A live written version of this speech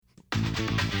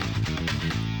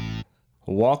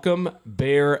Welcome,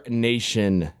 Bear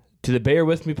Nation, to the Bear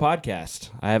With Me podcast.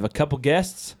 I have a couple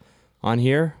guests on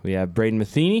here. We have Brayden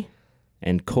Matheny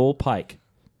and Cole Pike.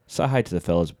 Say hi to the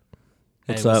fellas.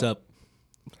 What's up?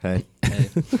 Hey.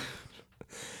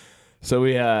 So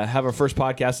we have our first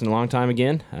podcast in a long time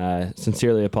again.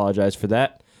 Sincerely apologize for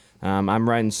that. I'm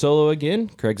riding solo again.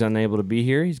 Craig's unable to be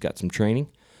here. He's got some training.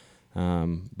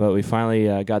 But we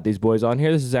finally got these boys on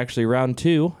here. This is actually round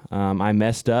 2. I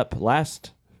messed up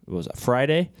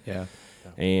Friday? Yeah.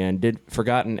 And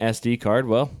forgot an SD card.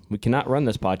 Well, we cannot run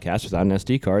this podcast without an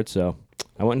SD card, so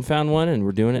I went and found one, and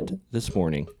we're doing it this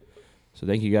morning. So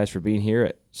thank you guys for being here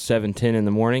at 7:10 in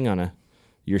the morning on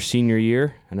your senior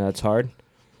year. I know that's hard.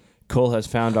 Cole has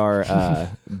found our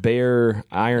Bear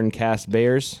Iron Cast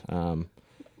Bears.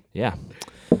 Yeah.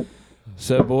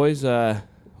 So, boys,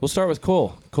 we'll start with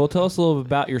Cole. Cole, tell us a little bit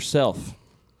about yourself.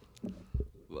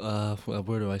 Well,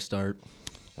 where do I start?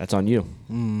 That's on you.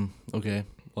 Okay.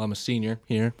 Well, I'm a senior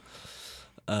here.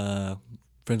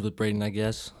 Friends with Brayden, I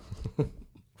guess.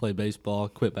 Play baseball,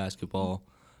 quit basketball.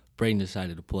 Brayden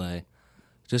decided to play.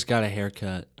 Just got a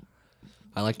haircut.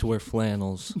 I like to wear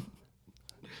flannels.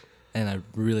 And I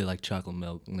really like chocolate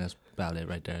milk, and that's about it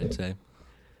right there, I'd say.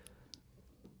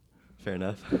 Fair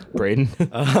enough. Brayden?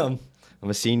 I'm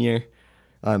a senior.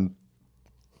 I'm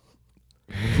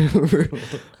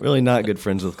really not good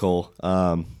friends with Cole.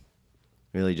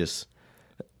 Really just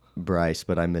Bryce,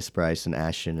 but I miss Bryce and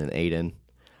Ashton and Aiden,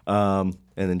 and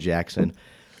then Jackson.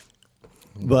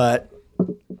 But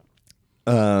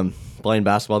playing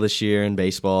basketball this year and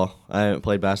baseball. I haven't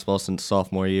played basketball since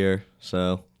sophomore year,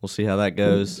 so we'll see how that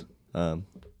goes.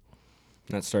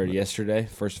 That started yesterday,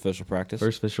 first official practice.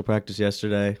 First official practice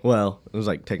yesterday. Well, it was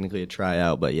like technically a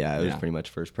tryout, but yeah, it was pretty much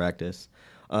first practice.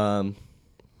 And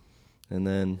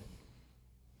then,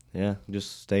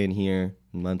 just staying here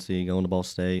in Muncie, going to Ball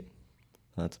State.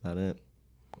 That's about it.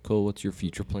 Cole, what's your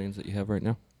future plans that you have right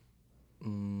now? I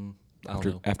don't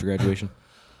know. After graduation?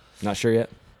 Not sure yet?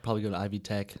 Probably go to Ivy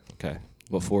Tech, Okay.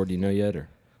 What for, do you know yet? Or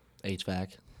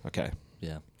HVAC. okay,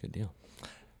 Yeah. good deal.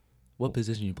 What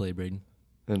position you play, Brayden?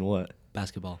 And what?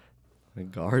 Basketball. A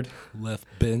guard? Left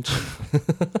bench.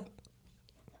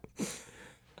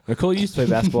 Now, Cole, you used to play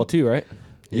basketball too, right?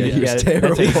 Yeah, he was that's terrible.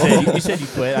 what you said. You said you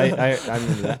quit. I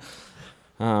remember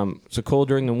that. So, Cole,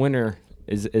 during the winter,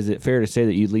 is it fair to say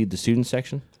that you lead the student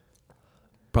section?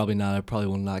 Probably not. I probably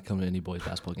will not come to any boys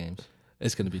basketball games.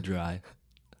 It's going to be dry.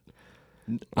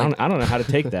 I don't know how to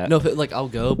take that. No, I'll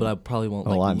go, but I probably won't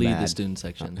I'm lead mad. the student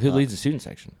section. Who leads the student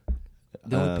section?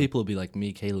 The only people will be like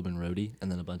me, Caleb, and Rhodey,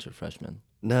 and then a bunch of freshmen.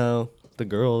 No, the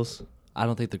girls. I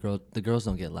don't think the girls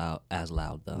don't get as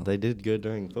loud though. They did good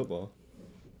during football.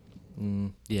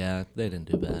 Yeah, they didn't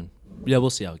do bad. Yeah, we'll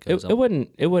see how it goes. It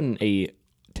wasn't a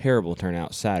terrible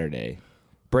turnout Saturday.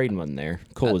 Brayden wasn't there.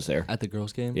 Cole was there. At the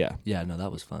girls' game? Yeah. Yeah, no,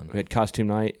 that was fun. We had costume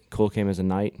night. Cole came as a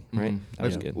knight, right? That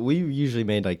was good. We usually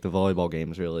made like the volleyball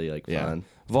games really fun.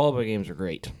 Volleyball games are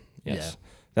great. Yes. Yeah.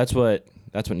 That's what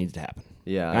needs to happen.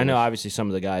 Yeah. I know obviously some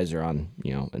of the guys are on,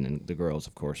 and then the girls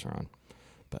of course are on.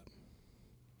 But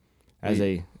as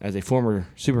a former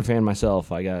super fan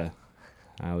myself, I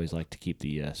always like to keep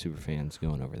the super fans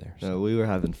going over there. So. No, we were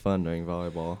having fun during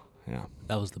volleyball. Yeah.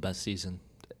 That was the best season.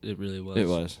 It really was. It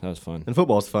was. That was fun. And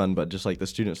football's fun, but just like the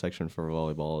student section for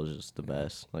volleyball is just the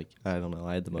best. Like, I don't know,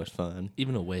 I had the most fun.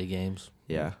 Even away games.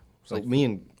 Yeah. It's Like me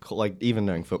and Cole, even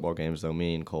during football games though,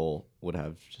 me and Cole would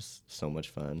have just so much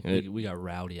fun. We got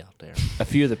rowdy out there. A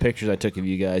few of the pictures I took of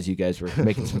you guys were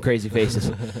making some crazy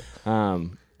faces.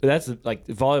 But that's like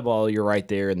volleyball, you're right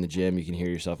there in the gym. You can hear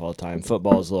yourself all the time.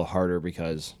 Football is a little harder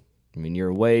because, you're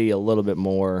away a little bit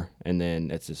more, and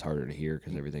then it's just harder to hear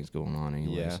because everything's going on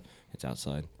anyways. Yeah. It's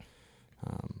outside.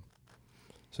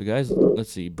 So, guys,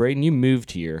 let's see. Brayden, you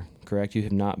moved here, correct? You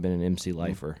have not been an MC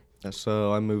lifer.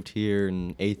 So I moved here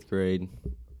in 8th grade.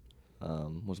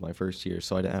 Was my first year,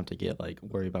 so I didn't have to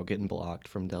worry about getting blocked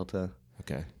from Delta.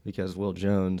 Okay. Because Will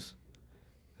Jones,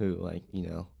 who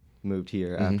moved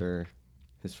here after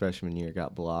his freshman year,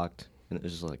 got blocked, and it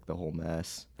was just the whole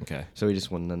mess. Okay. So he just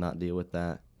wanted to not deal with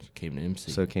that. So came to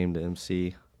MC. So came to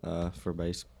MC for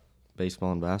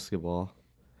baseball and basketball,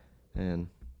 and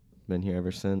been here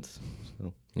ever since.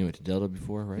 So You went to Delta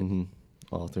before, right?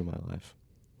 all through my life.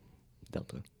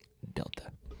 Delta.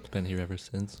 Been here ever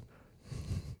since.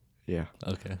 Yeah.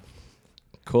 Okay.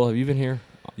 Cole, have you been here?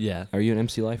 Yeah. Are you an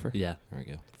MC lifer? Yeah. There we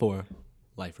go. For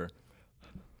lifer.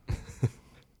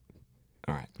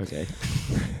 All right. Okay.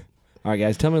 All right,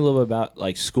 guys. Tell me a little bit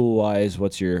about school wise.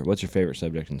 What's your favorite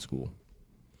subject in school?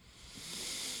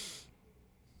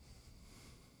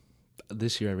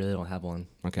 This year I really don't have one.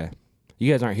 Okay.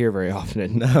 You guys aren't here very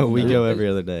often. No, we go every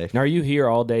other day. Now, are you here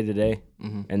all day today,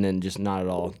 Mm-hmm. and then just not at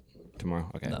all tomorrow?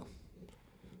 Okay. No.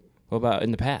 What about in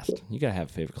the past? You gotta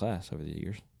have a favorite class over the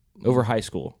years. Over high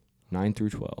school, 9 through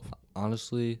 12.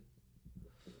 Honestly,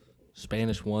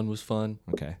 Spanish 1 was fun.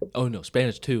 Okay. Oh, no,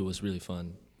 Spanish 2 was really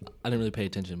fun. I didn't really pay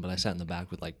attention, but I sat in the back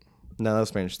with, like, No, that was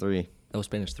Spanish 3. that was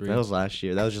Spanish 3. That was last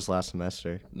year. That was just last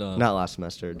semester. No. Not last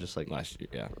semester, just like Last year,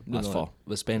 yeah. No, Last fall.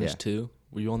 But Spanish Yeah. 2,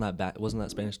 were you on that back? Wasn't that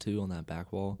Spanish 2 on that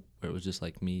back wall where it was just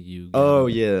like me, you? Oh,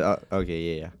 Gavin? yeah.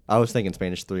 Okay, yeah. I was thinking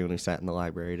Spanish 3 when we sat in the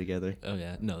library together. Oh,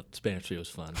 yeah. No, Spanish 3 was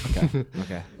fun. Okay.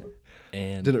 Okay.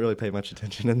 And Didn't really pay much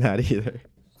attention in that either.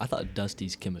 I thought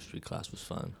Dusty's chemistry class was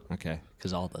fun Okay.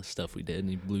 because all the stuff we did, and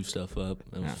he blew stuff up.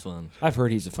 It was Yeah. fun. I've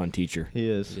heard he's a fun teacher. He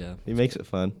is. Yeah. He makes it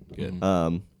fun. Good.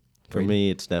 For Brayden? me,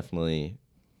 it's definitely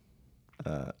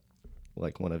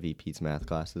like one of VP's math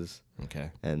classes.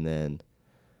 Okay. And then,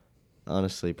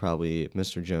 honestly, probably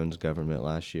Mr. Jones' government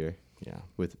last year. Yeah.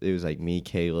 It was like me,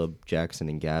 Caleb, Jackson,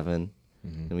 and Gavin,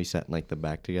 Mm-hmm. and we sat in like the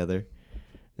back together,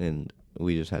 and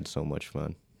we just had so much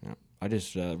fun. Yeah. I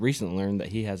just recently learned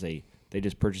that they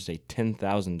just purchased a $10,000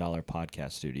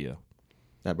 podcast studio.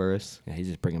 At Burris, Yeah, he's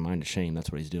just bringing mine to shame.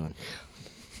 That's what he's doing.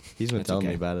 he's been That's telling okay.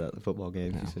 me about it at the football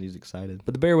games. Yeah. He said he's excited.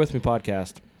 But the Bear With Me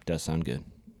podcast does sound good.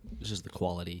 It's just the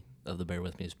quality of the Bear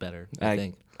With Me is better. I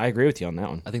think. I agree with you on that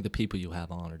one. I think the people you have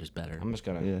on are just better. I'm just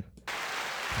gonna Yeah.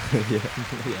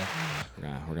 Yeah.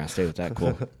 Yeah. we're gonna stay with that.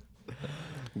 Cool.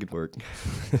 Good work.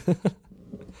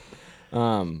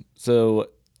 So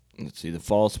let's see. The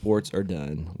fall sports are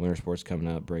done. Winter sports coming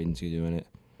up. Brayden's doing it.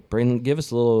 Brayden, give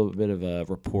us a little bit of a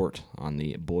report on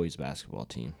the boys basketball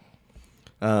team.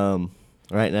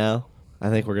 Right now, I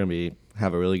think we're gonna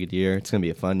have a really good year. It's gonna be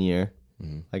a fun year.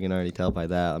 Mm-hmm. I can already tell by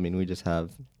that. I mean, we just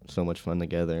have so much fun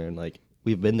together, and like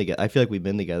we've been together. I feel like we've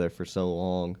been together for so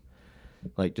long.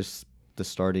 Like just the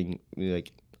starting,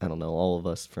 like I don't know, all of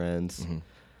us friends.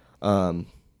 Mm-hmm.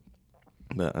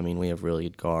 But I mean, we have really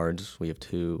good guards. We have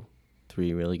 3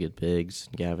 really good bigs: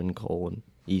 Gavin, Cole, and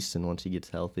Easton. Once he gets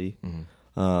healthy.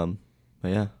 Mm-hmm. But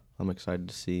yeah, I'm excited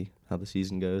to see how the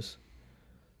season goes.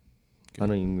 I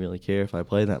don't even really care if I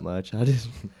play that much. I just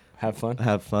Have fun.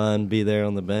 have fun, be there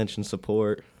on the bench and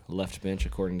support. Left bench,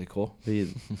 according to Cole.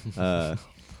 Be,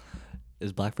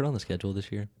 Is Blackford on the schedule this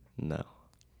year? no,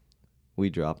 we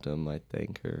dropped him, I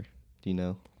think. Or do you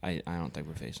know? I don't think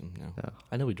we're facing. No. No,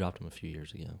 I know we dropped him a few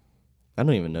years ago. I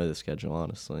don't even know the schedule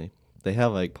honestly. They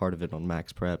have like part of it on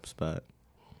Max Preps, but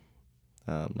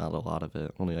not a lot of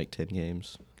it. Only like 10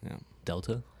 games. Yeah.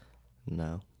 Delta?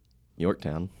 No,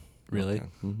 Yorktown. Really? Okay.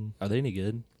 Hmm. Are they any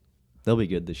good? They'll be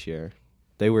good this year.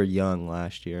 They were young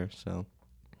last year, so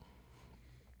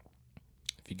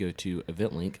If you go to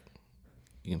Event Link,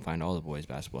 you can find all the boys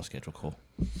basketball schedule. Cole.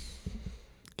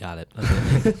 Got it.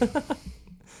 Okay.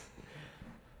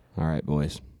 All right,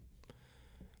 boys.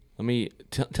 Let me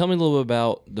tell me a little bit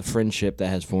about the friendship that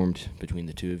has formed between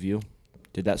the two of you.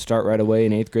 Did that start right away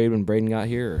in 8th grade when Brayden got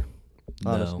here?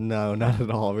 no, not at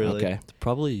all. Or? Really. Okay.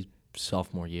 Probably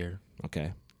sophomore year.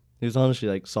 Okay. It was honestly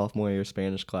like sophomore year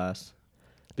Spanish class,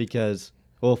 because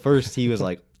first he was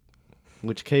like,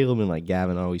 which Caleb and like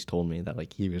Gavin always told me that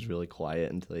like he was really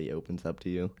quiet until he opens up to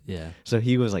you. Yeah. So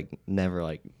he was like never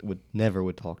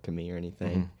would talk to me or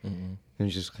anything. Mm-hmm. It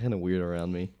was just kind of weird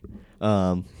around me.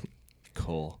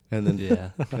 Cole. And then Yeah.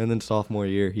 and then sophomore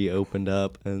year he opened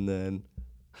up, and then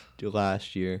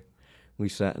last year we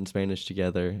sat in Spanish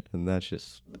together, and that's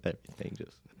just everything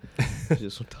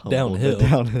just tumbled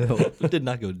downhill. It did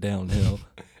not go downhill.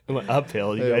 It went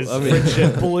uphill. You Yeah, guys I mean,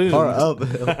 friendship ballooned. Or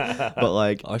uphill. But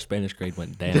like Our Spanish grade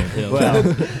went downhill. Well,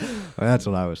 that's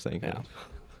what I was thinking.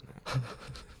 yeah.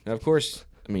 Now, of course,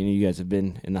 I mean, you guys have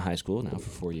been in the high school now for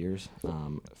 4 years.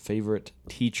 Favorite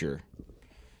teacher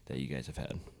that you guys have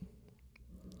had?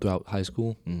 Throughout high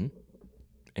school? Mm-hmm.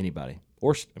 Anybody?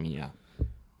 Or, I mean, yeah.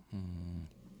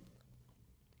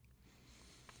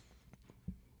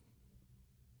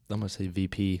 I'm going to say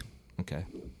VP. Okay.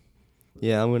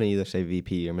 Yeah, I'm gonna either say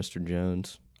VP or Mr.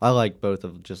 Jones. I like both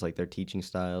of just like their teaching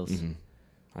styles. Mm-hmm.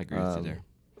 I agree with you there.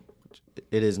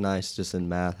 It is nice just in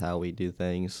math how we do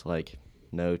things like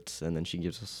notes, and then she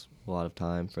gives us a lot of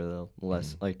time for the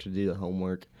like to do the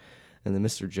homework. And then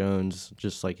Mr. Jones,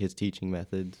 just like his teaching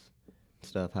methods,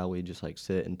 stuff, how we just like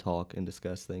sit and talk and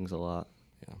discuss things a lot.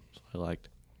 Yeah. That's what I liked.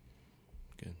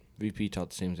 Good. VP taught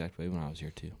the same exact way when I was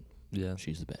here, too. Yeah.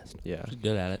 She's the best. Yeah, She's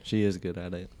good at it. she is good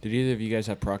at it. Did either of you guys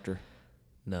have Proctor?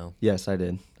 No. Yes, I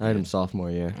did. I had him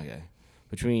sophomore year. Okay.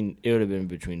 It would have been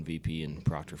between VP and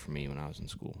Proctor for me when I was in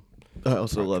school. I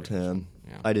also Proctor. loved him.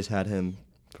 Yeah. I just had him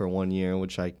for 1 year,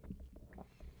 which I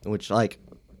was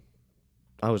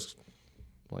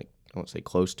like I won't say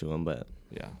close to him, but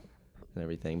Yeah. and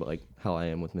everything, but like how I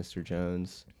am with Mr.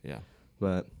 Jones. Yeah.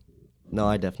 But no,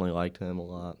 I definitely liked him a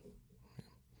lot.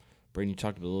 Brayden, you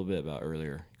talked a little bit about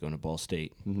earlier going to Ball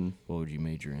State. Mm-hmm. What would you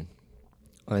major in?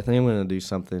 I think I'm going to do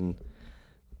something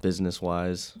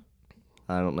business-wise.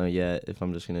 I don't know yet if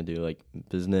I'm just going to do like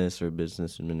business or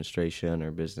business administration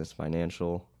or business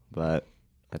financial, but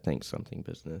I think something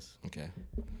business. Okay.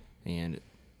 And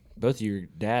both of your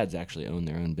dads actually own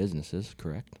their own businesses,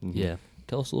 correct? Mm-hmm. Yeah.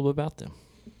 Tell us a little bit about them.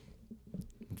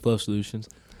 Flow Solutions.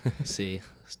 See,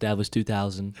 established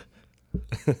 2000.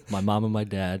 My mom and my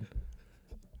dad.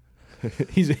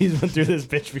 he's went through this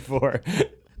bitch before.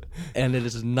 And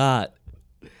it's not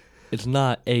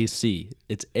AC.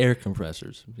 It's air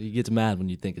compressors. He gets mad when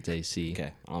you think it's AC.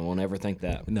 Okay. I won't ever think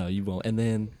that. No, you won't. And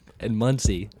then in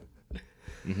Muncie,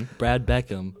 Brad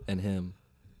Beckham and him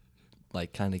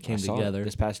like kind of came I saw it together.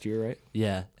 this past year, right?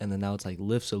 Yeah, and then now it's like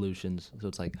lift solutions, so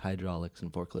it's like hydraulics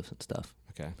and forklifts and stuff.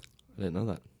 Okay. I didn't know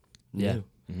that. Yeah.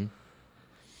 Mm-hmm.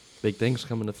 Big things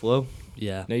coming to Flow.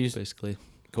 Yeah, Now basically.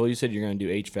 Cole, you said you're going to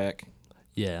do HVAC.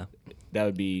 Yeah. That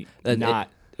would be It-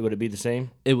 would it be the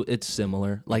same? It's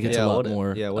similar. Like it's a lot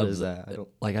more. Yeah, what of is the- that? I don't.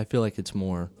 Like I feel like it's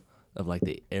more of like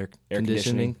the air conditioning.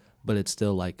 conditioning, but it's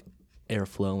still like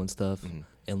airflow and stuff, Mhm.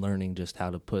 and learning just how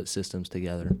to put systems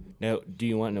together. Now, do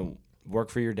you want to work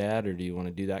for your dad, or do you want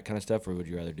to do that kind of stuff, or would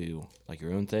you rather do like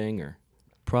your own thing, or?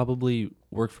 Probably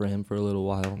work for him for a little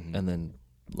while, Mhm. and then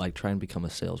like try and become a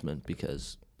salesman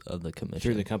because of the commission.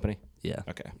 Through the company? Yeah.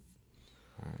 Okay.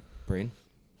 All right. Brayden?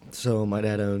 So my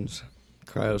dad owns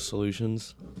Cryo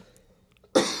Solutions.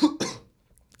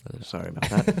 Sorry about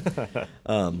that.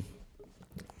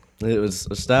 It was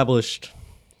established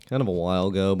kind of a while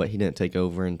ago, but he didn't take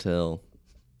over until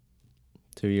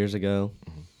 2 years ago.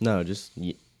 No, just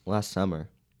last summer.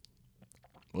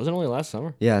 Wasn't it only last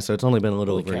summer? Yeah, so it's only been a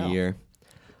little Holy over cow. a year.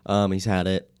 He's had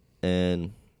it,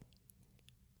 and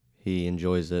he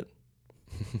enjoys it.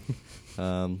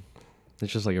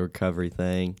 It's just like a recovery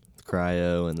thing,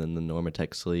 cryo, and then the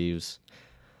Normatec sleeves.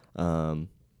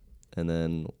 And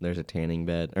then there's a tanning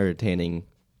bed, or a tanning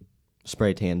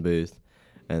spray tan booth,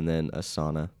 and then a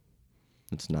sauna.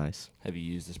 It's nice. Have you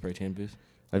used the spray tan booth?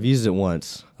 I've used it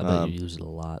once. I bet you use it a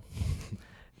lot.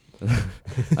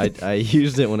 I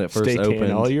used it when it first Stay tan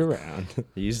opened. all year round. I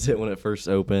used it when it first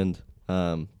opened,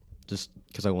 just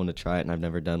because I wanted to try it, and I've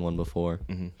never done one before,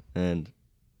 Mm-hmm. and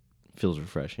it feels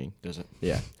refreshing. Does it?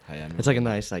 Yeah, it's like a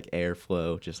nice like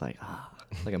airflow, just like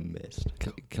like a mist.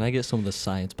 Can I get some of the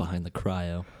science behind the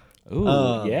cryo?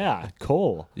 Ooh, yeah.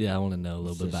 Cole. Yeah, I want to know a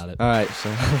little bit about it. All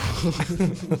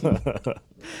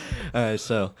right,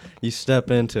 so you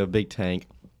step into a big tank,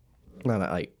 not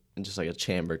like just like a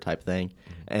chamber type thing,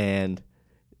 and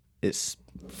it's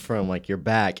from like your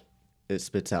back, it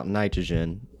spits out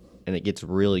nitrogen, and it gets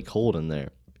really cold in there,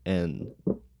 and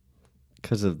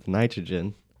because of the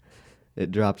nitrogen,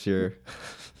 it drops your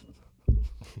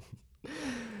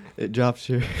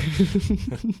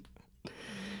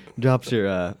drops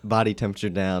your body temperature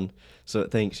down, so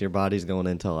it thinks your body's going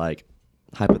into like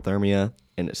hypothermia,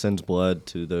 and it sends blood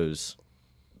to those,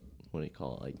 what do you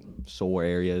call it, like sore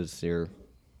areas,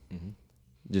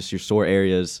 just your sore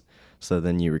areas, so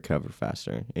then you recover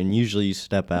faster. And usually you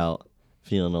step out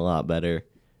feeling a lot better,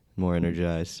 more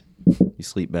energized, you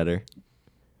sleep better.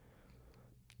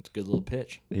 It's a good little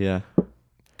pitch. Yeah.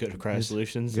 Go to Cryo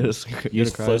Solutions. Go to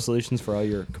Use Cryo. Flow Solutions for all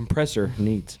your compressor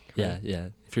needs. Yeah, yeah.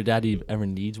 If your daddy ever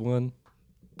needs one,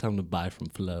 tell him to buy from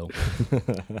Flow.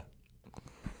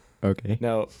 Okay.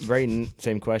 Now, Brayden,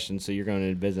 same question. So you're going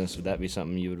into business. Would that be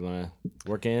something you would want to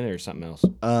work in or something else?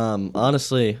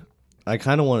 Honestly, I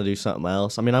kind of want to do something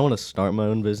else. I mean, I want to start my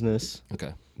own business,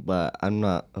 Okay. but I'm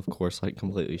not, of course, like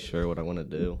completely sure what I want to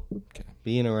do. Okay.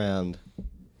 Being around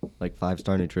like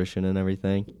 5-star nutrition and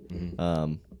everything,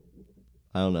 Mm-hmm.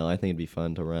 I don't know. I think it'd be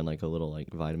fun to run like a little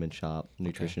like vitamin shop,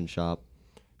 nutrition shop.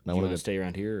 And Do I you want want to stay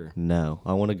around here or No,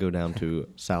 I want to go down to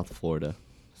South Florida,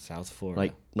 South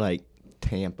Florida? like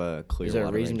Tampa, Clearwater. Is there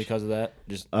a reason Range. because of that?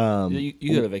 Just Um, you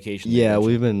go to vacation. there, Yeah, don't you?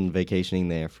 we've been vacationing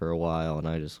there for a while, and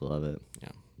I just love it.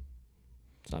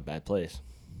 It's not a bad place.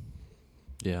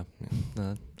 Yeah.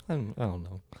 I don't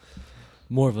know.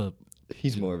 More of a,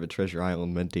 He's more of a Treasure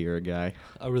Island Menteer guy.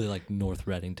 I really like North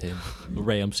Reddington,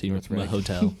 Ramsey, North my Redding.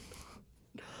 hotel.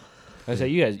 I say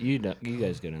you guys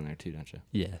go down there too, don't you?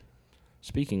 Yeah.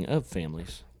 Speaking of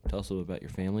families, tell us a little about your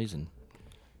families and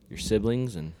your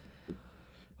siblings and.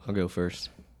 I'll go first.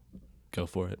 Go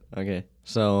for it. Okay,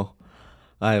 so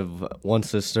I have one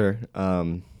sister.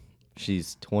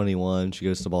 She's 21. She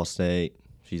goes to Ball State.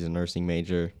 She's a nursing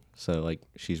major, so like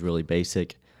she's really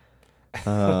basic.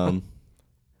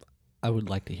 I would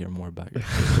like to hear more about your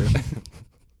sister.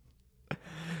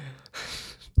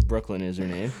 Brooklyn is her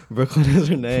name. Brooklyn is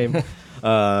her name.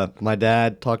 My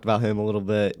dad talked about him a little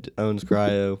bit. Owns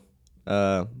cryo.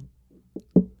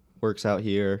 Works out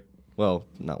here. Well,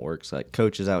 not works. Like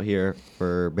coaches out here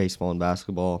for baseball and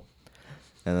basketball.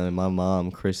 And then my mom,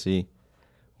 Chrissy,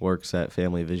 works at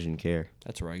Family Vision Care.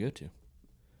 That's where I go to.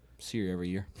 See her every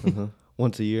year.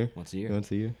 Once a year. Once a year.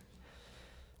 Once a year.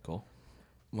 Cool.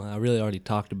 Well, I really already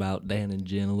talked about Dan and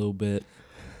Jen a little bit,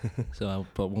 so I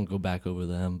won't go back over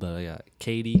them. But I got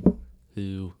Katie,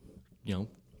 who,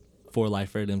 for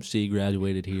lifer at MC,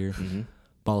 graduated here. Mm-hmm.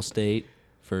 Ball State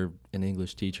for an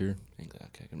English teacher.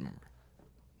 Okay, I can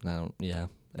remember.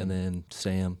 And then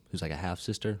Sam, who's like a half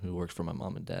sister, who works for my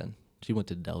mom and dad. She went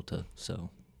to Delta, so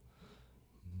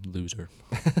loser.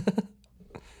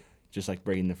 Just like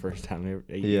Brayden the first time,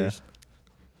 8 Yeah. years.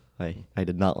 I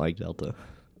did not like Delta.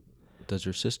 Does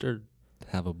your sister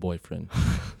have a boyfriend?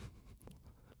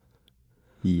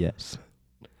 Yes.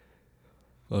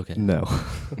 Okay. No.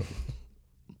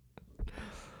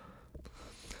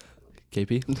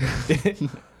 KP?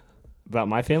 About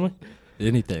my family?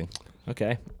 Anything.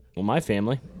 Okay. Well, my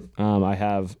family, I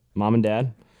have mom and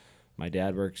dad. My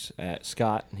dad works at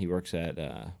Scott. He works at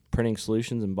Printing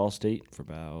Solutions in Ball State for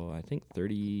about, I think,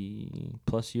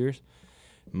 30-plus years.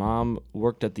 Mom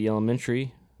worked at the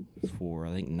elementary for,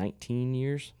 I think, 19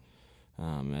 years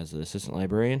as an assistant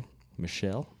librarian,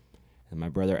 Michelle. And my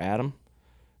brother, Adam,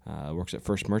 works at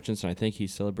First Merchants, and I think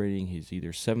he's celebrating his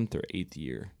either 7th or 8th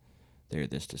year there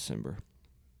this December.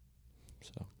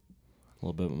 So, a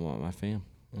little bit about my fam.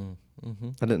 Mm-hmm.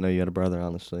 I didn't know you had a brother,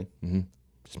 honestly. Mm-hmm.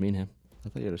 Just me and him. I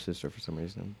thought you had a sister for some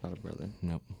reason, not a brother.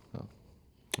 Nope. Oh.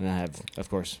 And I have, of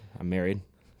course, I'm married.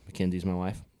 Mackenzie's my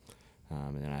wife.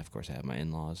 And then, of course, I have my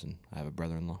in-laws, and I have a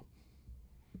brother-in-law.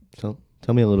 So,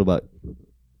 tell me a little about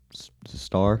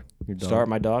Star, your dog. Star,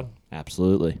 my dog?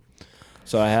 Absolutely.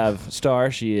 So I have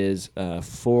Star. She is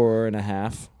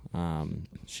 4.5.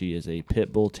 She is a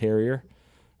pit bull terrier,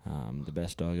 the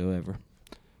best doggo ever.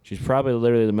 She's probably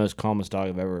literally the most calmest dog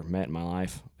I've ever met in my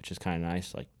life, which is kind of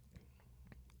nice. Like,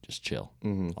 just chill.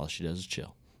 Mm-hmm. All she does is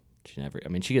chill.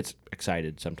 She gets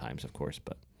excited sometimes, of course,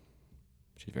 but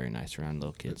she's very nice around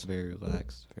little kids. It's very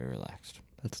relaxed. Very relaxed.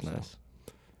 That's nice.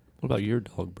 What about your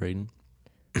dog, Brayden?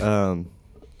 I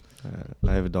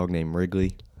have a dog named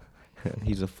Wrigley.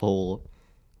 He's a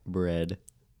full-bred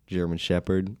German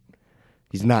Shepherd.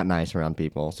 He's not nice around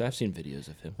people. So I've seen videos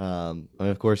of him.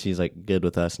 Of course, he's like good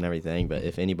with us and everything. But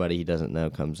if anybody he doesn't know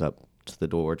comes up to the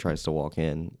door, tries to walk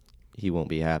in, he won't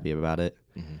be happy about it.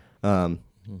 Mm-hmm.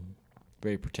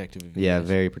 Very protective of you Yeah, guys.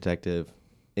 very protective.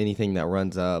 Anything that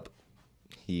runs up,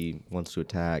 he wants to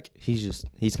attack. He's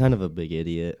kind of a big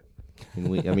idiot.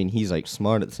 And he's like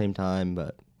smart at the same time,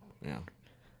 but Yeah.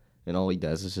 and all he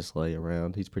does is just lay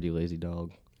around. He's a pretty lazy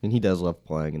dog, and he does love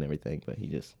playing and everything, but he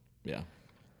just Yeah.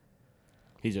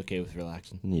 He's okay with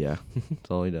relaxing.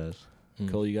 that's all he does.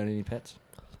 Cole, you got any pets?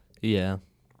 Yeah.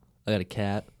 I got a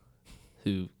cat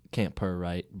who can't purr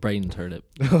right. Brayden's heard it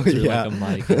Oh, through yeah. like a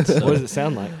mic. And so, What does it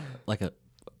sound like? like a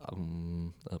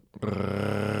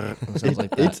it sounds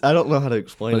like that. I don't know how to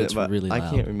explain But it, it's but really I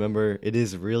loud. can't remember. It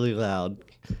is really loud.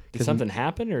 Did something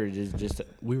happen, or is it just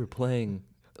We were playing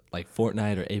like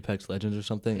Fortnite or Apex Legends or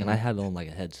something, and I had it on like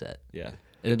a headset. yeah?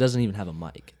 And it doesn't even have a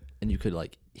mic. And you could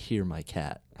like hear my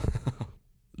cat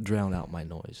drown out my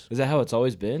noise. Is that how it's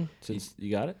always been since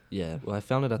you got it? Yeah. Well, I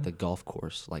found it at the golf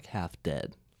course, like half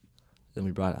dead. Then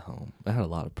we brought it home. I had a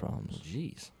lot of problems.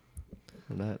 Jeez.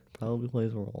 And that probably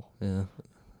plays a role. Yeah.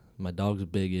 My dog's a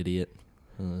big idiot.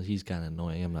 He's kind of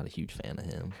annoying. I'm not a huge fan of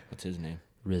him. What's his name?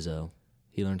 Rizzo.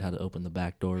 He learned how to open the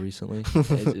back door recently.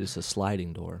 It's a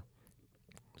sliding door.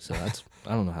 So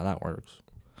I don't know how that works.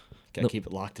 Gotta keep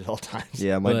it locked at all times.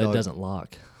 Yeah, my But dog it doesn't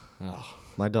lock. Oh,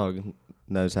 My dog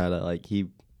knows how to he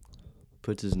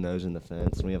puts his nose in the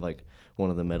fence, and we have like one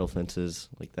of the metal fences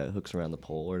like that hooks around the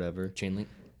pole or whatever. chain link.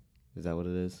 Is that what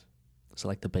it is? So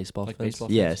like the baseball Like fence? baseball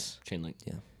fence? Yes. Chain link.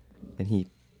 Yeah. And he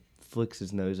flicks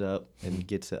his nose up and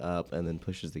gets it up and then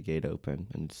pushes the gate open,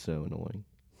 and it's so annoying.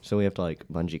 So we have to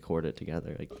bungee cord it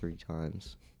together 3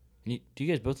 times. Do you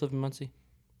guys both live in Muncie?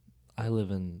 I live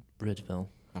in Bridgeville.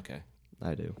 Okay.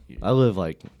 I do. You- I live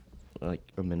like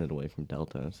a minute away from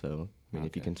Delta, so if you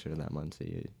Okay. consider that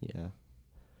Muncie, yeah.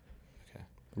 Okay.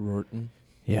 Rorton.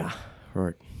 Yeah,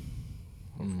 right.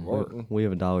 Rorton. We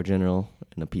have a Dollar General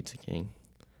and a Pizza King.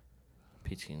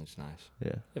 Pizza King's nice.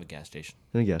 Yeah, You have a gas station.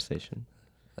 and a gas station.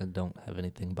 I don't have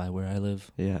anything by where I live.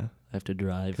 Yeah, I have to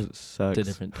drive because it sucks. to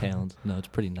different towns. No, it's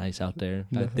pretty nice out there.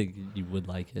 I No. think you would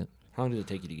like it. How long does it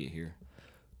take you to get here?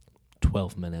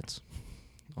 12 minutes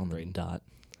on the Brayden. dot.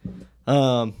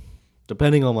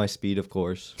 depending on my speed, of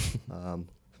course.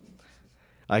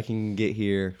 I can get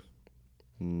here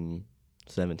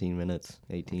 17 minutes,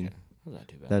 18. Okay. Well, not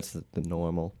too bad. That's the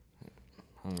normal.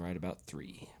 I'm right about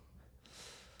 3.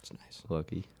 It's nice.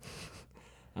 Lucky.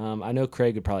 I know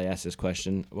Craig would probably ask this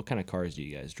question. What kind of cars do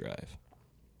you guys drive?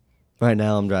 Right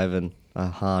now I'm driving a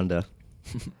Honda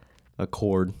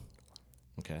Accord.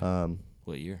 Okay. Um,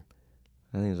 What year?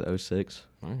 I think it was 06.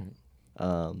 All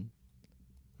right.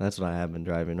 That's what I have been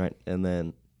driving, right? And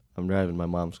then I'm driving my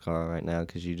mom's car right now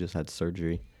because she just had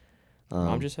surgery.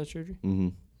 Mom just had surgery? Mm-hmm.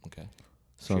 Okay.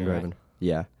 So I'm She all right? driving.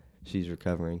 Yeah, she's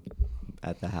recovering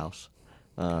at the house.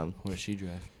 What does she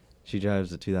drive? She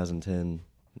drives a 2010,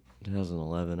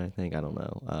 2011, I think. I don't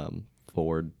know.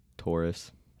 Ford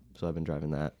Taurus. So I've been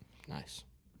driving that. Nice.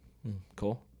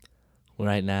 Cool.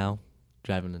 Right now,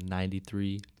 driving a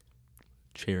 93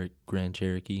 Grand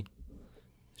Cherokee.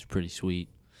 It's pretty sweet.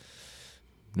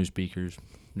 New speakers,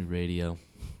 new radio,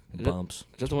 bumps.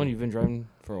 Is that the one you've been driving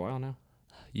for a while now?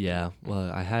 Yeah, well,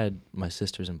 I had my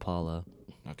sister's Impala,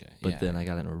 Okay. but then I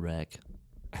got in a wreck.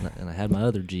 And I had my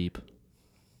other Jeep,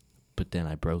 but then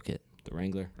I broke it. The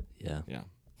Wrangler? Yeah. Yeah.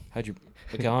 How'd you...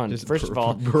 Okay, on. Just First of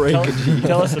all, break a Jeep.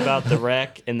 tell us about the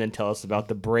wreck, and then tell us about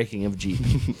the breaking of Jeep.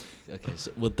 Okay,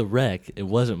 so with the wreck, it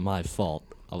wasn't my fault.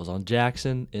 I was on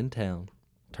Jackson in town,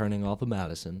 turning off of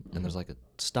Madison, and there's like a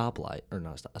stoplight, or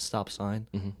not a stop sign,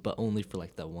 but only for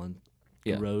like that one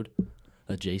road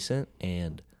adjacent,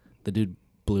 and the dude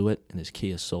blew it in his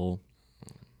Kia Soul.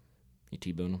 You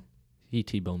T-bone him? He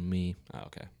T-boned me, Oh,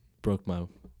 okay. broke my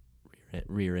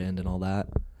rear end and all that.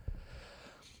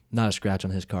 Not a scratch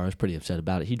on his car. I was pretty upset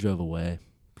about it. He drove away.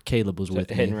 Caleb was with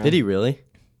hit me. and run? Did he really?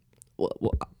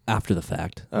 Well, after the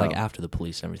fact, Oh. like after the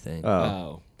police and everything.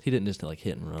 Oh. He didn't just like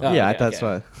hit and run. Oh, Yeah, okay, that's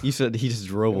okay. why. You said he just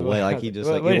drove away like he just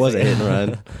like Wait it a was a hit second. and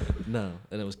run. No,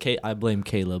 and it was I blame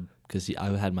Caleb because I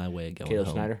had my way of going Caleb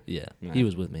home. Snyder? Yeah, Right. he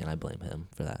was with me, and I blame him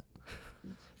for that.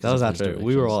 That was Of his after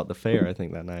we were directions. all at the fair, I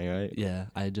think, that night, right? Yeah,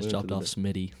 I had just We went dropped to off the-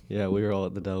 Smitty. Yeah, we were all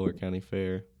at the Delaware County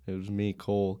Fair. It was me,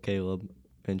 Cole, Caleb,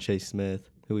 and Chase Smith,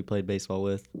 who we played baseball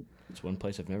with. It's one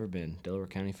place I've never been. Delaware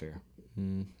County Fair.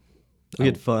 We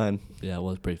had fun. Yeah, it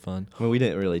was pretty fun. Well, we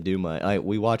didn't really do much.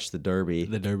 We watched the Derby.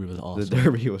 The Derby was awesome. The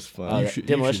Derby was fun. Oh, that should-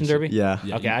 Demolition should- Derby? Yeah.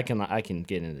 Yeah, Okay, I can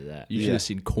get into that. You should Yeah. have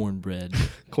seen Cornbread.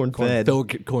 Corn fed.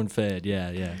 Corn fed. Yeah.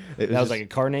 It That was like a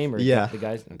car name or Yeah. the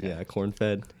guys? Okay. Yeah, corn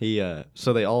fed. He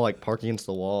so they all like park against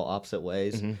the wall opposite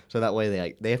ways. So that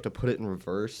way they have to put it in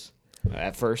reverse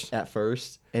At first? at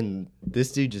first. And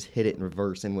this dude just hit it in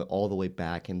reverse and went all the way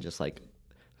back and just like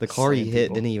the car he Slam hit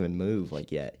people. didn't even move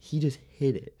like yet. He just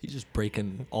hit it. He's just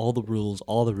breaking all the rules,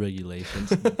 all the regulations.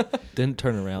 Didn't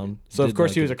turn around. So, of Did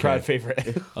course, not he was a even care. crowd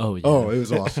favorite. Oh, yeah. Oh, it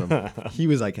was awesome. He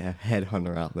was like a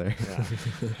headhunter out there.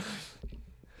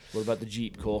 What about the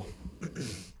Jeep, Cole?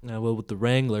 Well, with the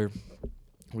Wrangler,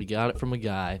 we got it from a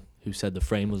guy who said the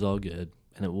frame was all good,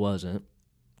 and it wasn't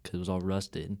because it was all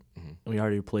rusted. And we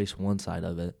already replaced one side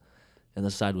of it, and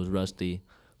the side was rusty.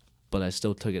 But I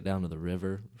still took it down to the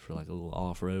river for like a little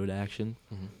off-road action,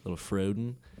 a little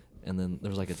froding. And then there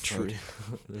was like a tree.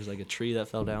 There's like a tree that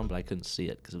fell down, but I couldn't see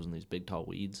it because it was in these big tall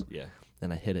weeds. Yeah.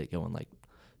 Then I hit it going like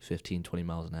 15, 20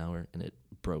 miles an hour, and it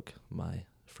broke my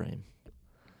frame.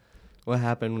 What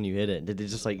happened when you hit it? Did it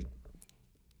just like?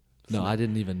 No, I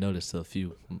didn't even notice till a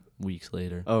few weeks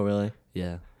later. Oh, really?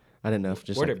 Yeah. I didn't know if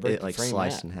just Where'd like, it break it the like frame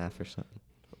sliced at? in half or something.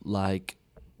 Like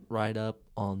right up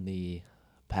on the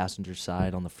passenger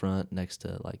side on the front next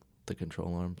to like the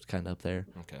control arm. It's kind of up there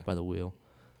Okay. by the wheel.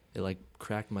 It like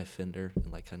cracked my fender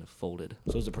and like kind of folded.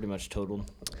 So is it pretty much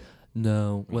totaled?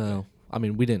 No, well, I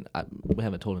mean, we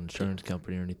haven't told an insurance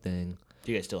company or anything.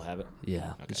 Do you guys still have it?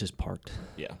 Yeah, Okay. it's just parked.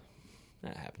 Yeah.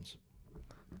 That happens.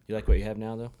 You like what you have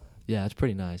now, though? Yeah, it's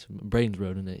pretty nice. Brayden's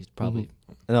rode in it. He's probably,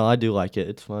 No, I do like it.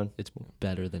 It's fun. it's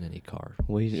better than any car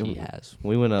We he has.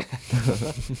 we went up.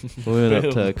 We went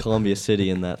up to Columbia City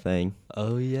in that thing,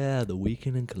 Oh, yeah, the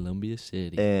weekend in Columbia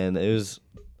City. and it was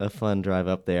a fun drive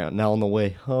up there. Now on the way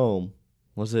home,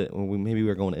 was it when maybe we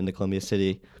were going into Columbia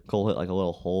City? Cole hit like a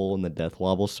little hole and the death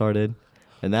wobble started,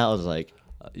 and that was like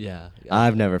Yeah.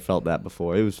 I've never felt that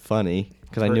before. It was funny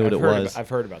because I knew what it was, I've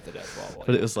heard about the death wobble.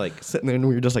 but it was like sitting there and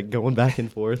we were just like going back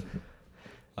and forth.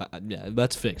 Yeah,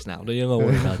 that's fixed now. Don't you don't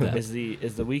worry about that. Is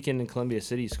the weekend in Columbia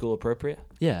City school appropriate?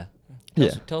 Yeah.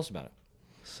 Tell us about it.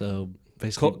 So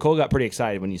basically, Cole got pretty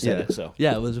excited when you said Yeah. it. So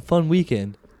yeah, it was a fun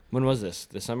weekend. when was this?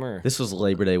 This summer? Or? This was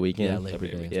Labor Day weekend. Yeah, Labor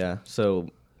Day. Yeah. So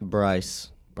Bryce's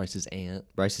aunt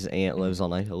lives on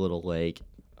like a little lake.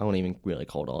 I won't even really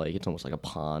call it a lake. It's almost like a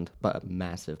pond, but a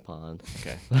massive pond.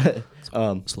 Okay.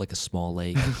 It's like a small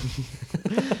lake.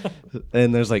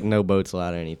 And there's like no boats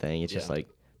allowed or anything. It's just Yeah. like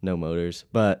no motors,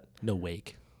 but No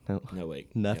wake. No,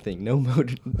 wait. nothing, no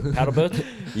motor. Paddle boat?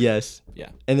 Yes. Yeah.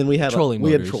 And then we had Trolling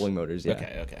we had motors. trolling motors.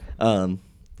 Yeah. Okay.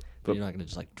 But you're not gonna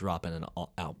just like drop in an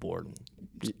outboard and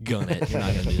just gun it. You're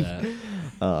not gonna do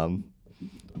that.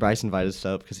 Bryce invited us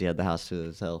up because he had the house to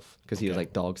himself because he was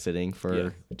like dog sitting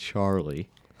for Charlie.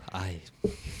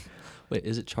 Wait,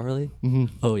 is it Charlie? Mm-hmm.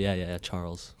 Oh yeah,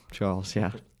 Charles. Charles,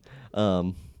 yeah.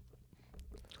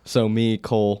 So me,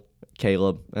 Cole,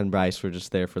 Caleb, and Bryce were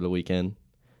just there for the weekend.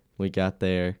 We got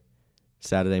there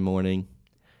Saturday morning,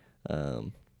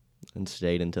 and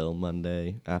stayed until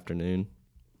Monday afternoon,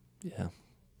 Yeah.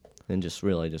 and just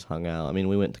hung out. I mean,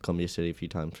 we went to Columbia City a few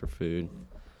times for food.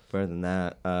 But other than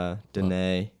that,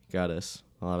 Danae got us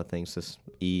a lot of things to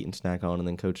eat and snack on, and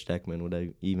then Coach Deckman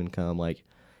would even come. Like,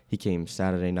 he came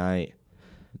Saturday night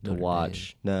to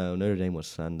watch. No, Notre Dame was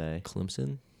Sunday.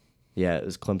 Clemson. Yeah, it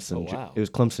was Clemson. Oh, wow. It was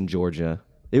Clemson, Georgia.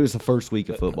 It was the first week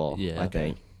of football. Yeah. I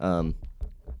think.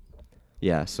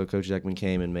 Yeah. So Coach Deckman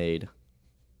came and made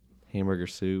hamburger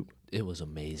soup. It was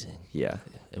amazing. Yeah.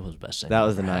 It was the best thing. That I've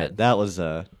was the ever night. had. That was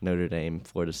Notre Dame,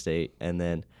 Florida State, and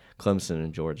then Clemson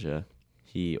and Georgia.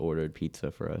 He ordered pizza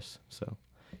for us, so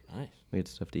Nice. we had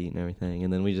stuff to eat and everything.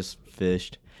 And then we just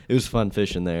fished. It was fun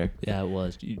fishing there, Yeah, it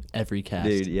was. Every cast.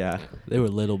 dude. Yeah. They were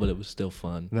little, but it was still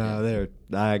fun. No,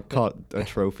 I caught a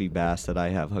trophy bass that I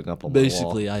have hung up on my wall.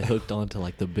 Basically, I hooked onto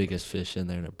like the biggest fish in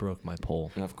there, and it broke my pole.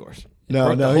 Of course. No,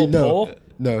 Broke the whole pole?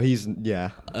 no. He's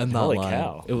yeah. I'm not Holy lying.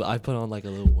 cow. I put on like a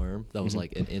little worm that was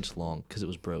like an inch long because it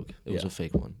was broke. It was Yeah. a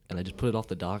fake one, and I just put it off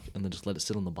the dock and then just let it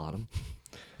sit on the bottom.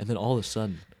 And then all of a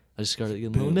sudden, I just started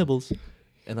getting little nibbles,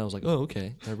 and I was like, "Oh,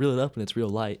 okay." And I reel it up, and it's real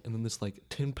light. And then this like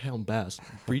 10-pound bass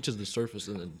breaches the surface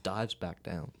and then dives back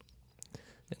down.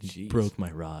 And Jeez. broke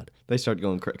my rod. They started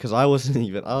going crazy because I wasn't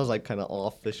even. I was like kind of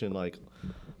off fishing, like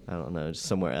I don't know, just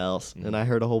somewhere else. And I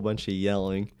heard a whole bunch of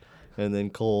yelling, and then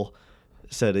Cole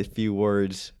said a few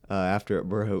words after it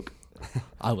broke.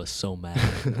 I was so mad.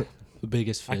 The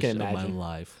biggest I fish can of my imagine.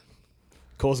 life.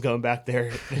 Cole's going back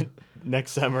there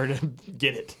next summer to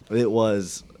get it. It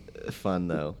was fun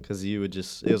though, because you would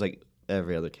just. It was like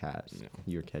every other cast. Yeah.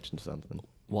 You were catching something.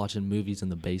 Watching movies in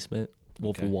the basement,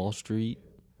 Wolf Okay. of Wall Street,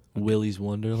 Willy's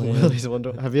Wonderland. Willy's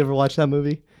Wonder. Have you ever watched that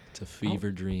movie? It's a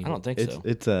fever dream. I don't think It's so.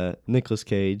 it's a Nicolas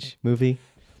Cage movie.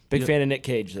 Big Yeah. fan of Nick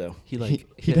Cage, though. He like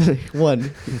He doesn't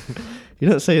he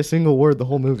doesn't say a single word the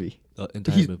whole movie. the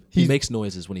entire he's- movie. He he's- makes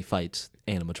noises when he fights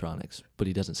animatronics, but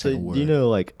he doesn't say So a word. do you know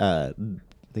like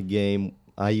the game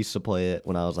I used to play it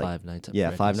when I was like Five Nights at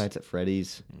Five Freddy's? Nights at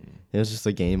Freddy's. It was just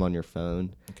a game on your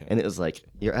phone, Okay. and it was like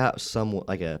you're at some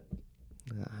like a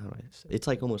how do I say- it's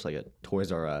like almost like a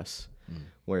Toys R Us,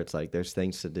 where it's like there's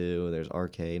things to do, there's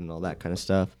arcade and all that kind of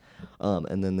stuff,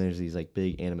 and then there's these like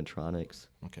big animatronics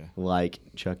Okay. like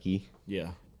Chucky.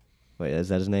 Yeah. Wait, is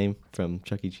that his name from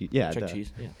Chuck E. Cheese? Yeah, Chuck duh.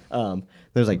 Cheese. Yeah.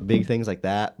 There's like big things like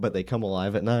that, but they come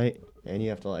alive at night, and you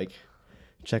have to like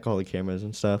check all the cameras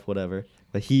and stuff, whatever.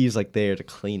 But he's like there to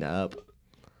clean up,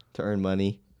 to earn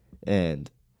money, and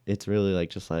it's really like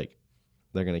just like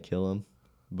they're gonna kill him,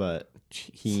 but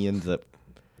he ends up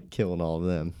killing all of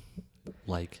them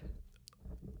Like,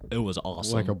 it was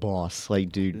awesome. like a boss,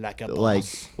 like dude, Like a like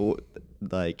boss.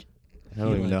 like I don't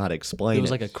He, even like- know how to explain. It was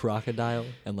like a crocodile,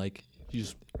 and like you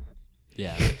just,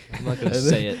 yeah. I'm not gonna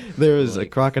say it. There was like, a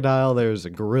crocodile. There was a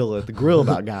gorilla. The gorilla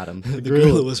about got him. The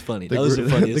gorilla was funny. That was the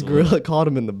funniest The gorilla caught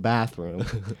him in the bathroom.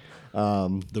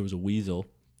 There was a weasel.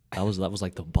 That was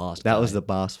like the boss. That was guy. the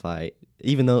boss fight.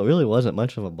 Even though it really wasn't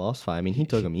much of a boss fight. I mean, he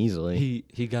took him easily.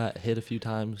 He got hit a few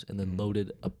times and then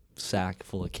loaded a sack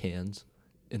full of cans,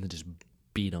 and then just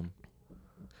beat him.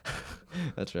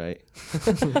 That's right.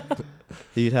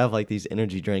 He'd have like these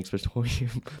energy drinks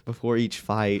before each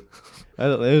fight. I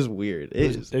don't know, it was weird.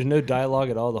 There's no dialogue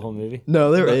at all the whole movie.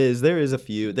 No, there is a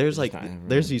few. There's like kind of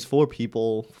there's these 4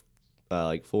 people,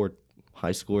 like 4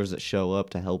 high schoolers that show up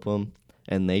to help him,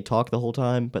 and they talk the whole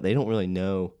time, but they don't really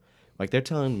know. Like they're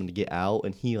telling him to get out,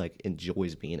 and he like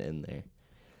enjoys being in there,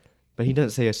 but he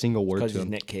doesn't say a single word Because to he's him.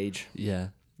 Nick Cage. Yeah,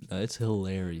 no, it's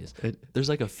hilarious. It- There's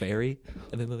like a ferry,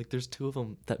 and then like there's 2 of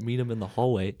them that meet him in the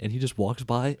hallway, and he just walks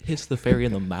by, hits the ferry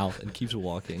in the mouth, and keeps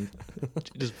walking.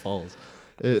 He just falls.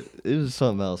 It was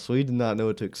something else. We did not know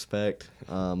what to expect.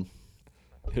 It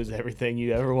was everything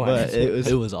you ever wanted. But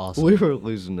it was awesome. We were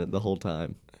losing it the whole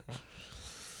time.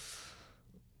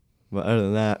 But other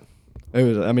than that,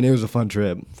 it was a fun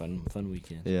trip. Fun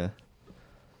weekend. Yeah.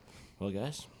 Well,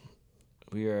 guys,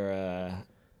 we are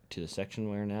to the section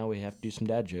where now we have to do some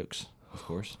dad jokes, of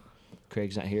course.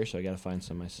 Craig's not here, so I got to find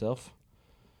some myself.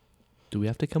 Do we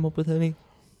have to come up with any?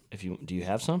 Do you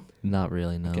have some? Not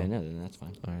really. No. Okay, no, then that's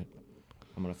fine. All right.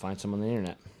 I'm gonna find some on the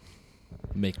internet.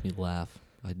 Make me laugh.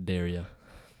 I dare you.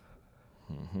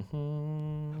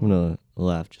 I'm gonna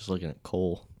laugh just looking at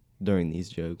Cole during these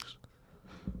jokes.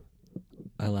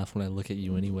 I laugh when I look at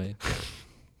you anyway.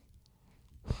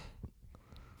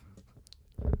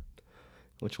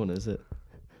 Which one is it?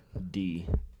 D.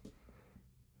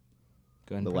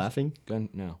 Go ahead and The press it. laughing? Go ahead.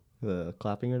 No. The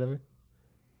clapping or whatever?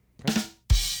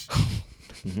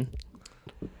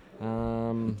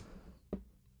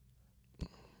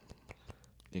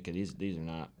 Okay, these are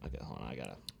not. Okay, hold on. I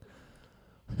gotta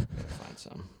find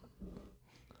some.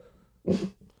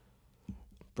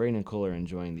 Brayden and Cole are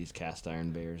enjoying these cast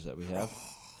iron bears that we have.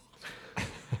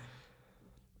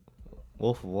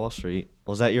 Wolf of Wall Street.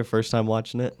 Was that your first time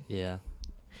watching it? Yeah.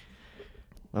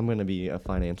 I'm gonna be a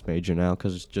finance major now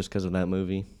because of that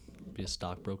movie. Be a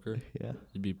stockbroker. Yeah.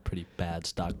 You'd be a pretty bad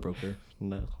stockbroker.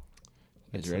 No.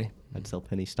 You guys ready? I'd sell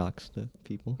penny stocks to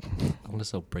people. I want to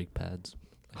sell brake pads.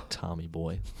 Like Tommy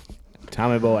Boy.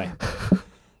 Tommy boy.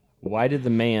 Why did the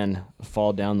man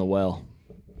fall down the well?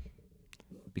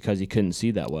 Because he couldn't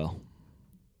see that well.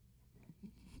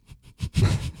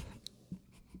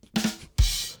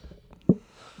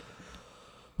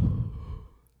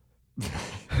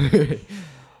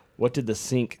 What did the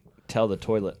sink tell the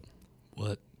toilet?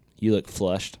 What? You look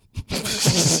flushed.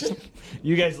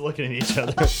 You guys looking at each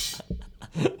other.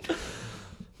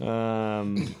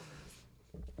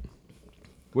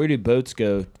 Where do boats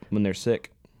go when they're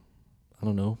sick? I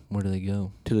don't know. Where do they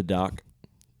go? To the dock.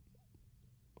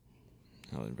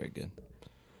 That was very good.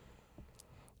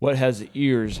 What has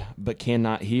ears but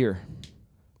cannot hear?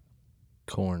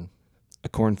 Corn. A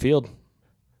cornfield.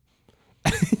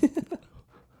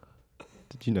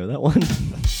 Did you know that one?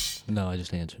 No, I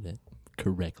just answered it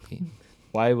correctly.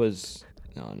 Why was...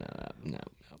 No.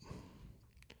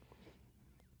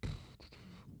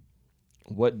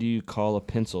 What do you call a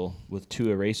pencil with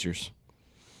two erasers?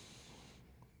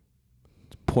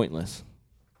 It's pointless.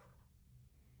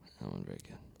 That one very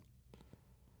good.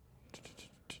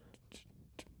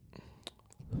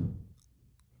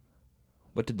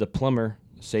 What did the plumber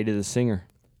say to the singer?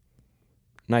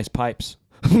 Nice pipes.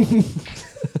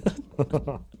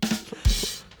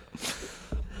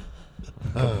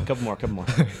 Couple more.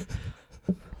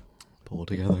 Pull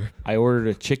together. I ordered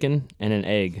a chicken and an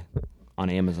egg on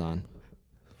Amazon.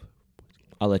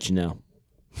 I'll let you know.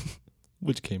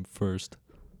 Which came first?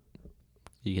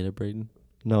 You get it, Brayden?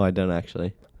 No, I don't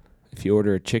actually. If you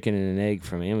order a chicken and an egg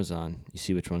from Amazon, you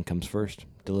see which one comes first,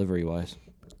 delivery-wise.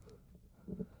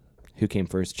 Who came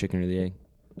first, chicken or the egg?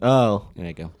 Oh, There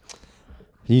you go.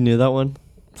 you knew that one?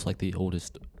 It's like the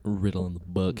oldest riddle in the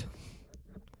book.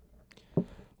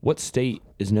 What state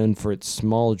is known for its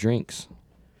small drinks?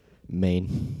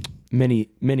 Maine.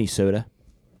 Mini soda.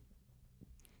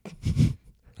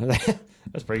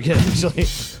 That's pretty good, actually.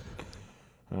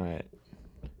 All right.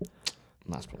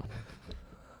 Last one.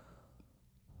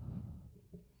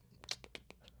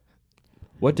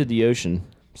 What did the ocean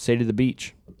say to the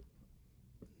beach?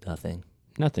 Nothing.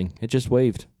 Nothing. It just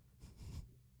waved.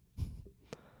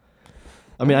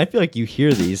 I mean, I feel like you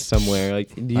hear these somewhere.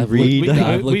 Like, do you I've read?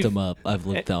 I've looked we've- them up. I've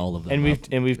looked at all of them.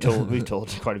 And we've told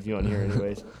quite a few on here,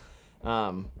 anyways.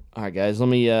 All right, guys. Let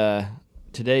me.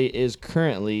 Today is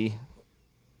currently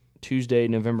Tuesday,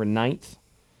 November 9th.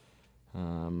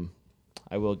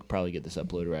 I will probably get this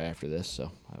uploaded right after this,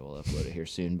 so I will upload it here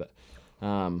soon. But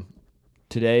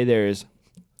today there's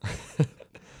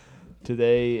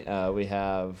we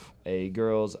have a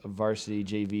girls varsity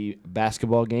JV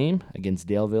basketball game against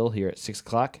Daleville here at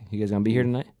 6:00. You guys gonna be here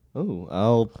tonight? Oh,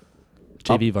 I'll.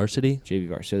 JV varsity? JV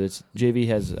varsity. So it's JV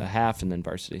has a half and then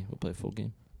varsity. We'll play a full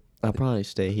game. I'll probably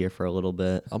stay here for a little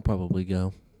bit. I'll probably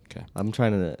go. Okay. I'm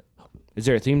trying to. Is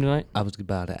there a theme tonight? I was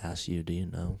about to ask you, do you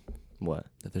know What?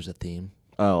 if there's a theme?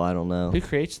 Oh, I don't know. Who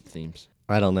creates the themes?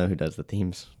 I don't know who does the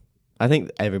themes. I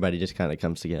think everybody just kind of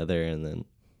comes together and then.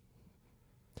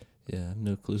 Yeah,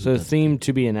 no clues. So the theme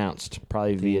to be announced,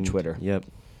 probably via themed. Twitter. Yep.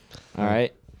 All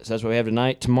right. So that's what we have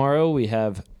tonight. Tomorrow we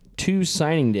have 2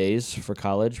 signing days for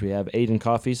college. We have Aiden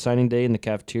Coffee's signing day in the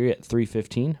cafeteria at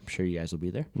 3:15. I'm sure you guys will be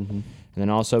there. Mm-hmm. And then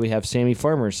also we have Sammy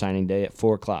Farmer's signing day at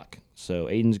 4:00. So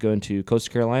Aiden's going to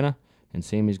Coastal Carolina, and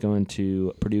Sammy's going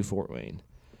to Purdue Fort Wayne.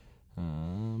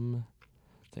 I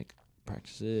think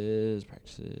practices.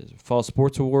 Fall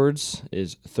Sports Awards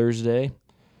is Thursday,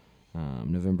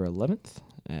 November 11th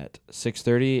at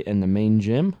 6:30 in the main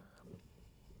gym.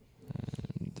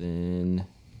 And then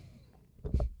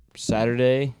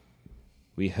Saturday,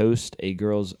 we host a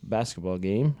girls' basketball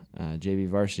game, JV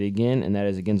varsity again, and that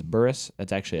is against Burris.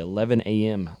 That's actually 11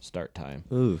 a.m. start time.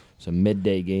 Ooh. So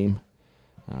midday game.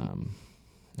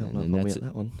 Don't know and if I'll be that's at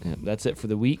that one. Yeah, that's it for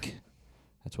the week.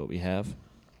 That's what we have.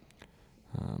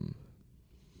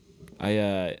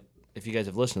 If you guys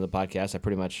have listened to the podcast, I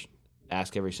pretty much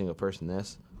ask every single person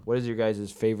this. What is your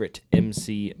guys' favorite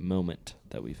MC moment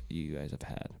that you guys have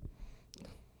had?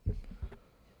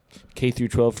 K through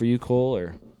 12 for you, Cole,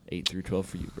 or 8 through 12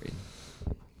 for you, Brayden?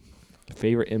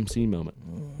 Favorite MC moment?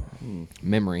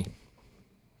 Memory.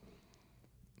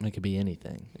 It could be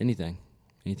anything. Anything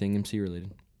MC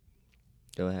related.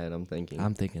 Go ahead. I'm thinking.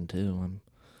 I'm thinking too.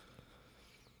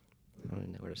 I don't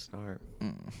even know where to start.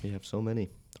 We have so many.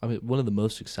 I mean, one of the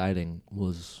most exciting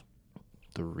was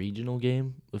the regional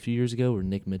game a few years ago where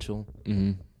Nick Mitchell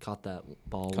caught that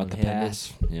ball. Caught the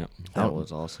pass. Yeah. That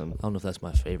was awesome. I don't know if that's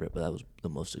my favorite, but that was the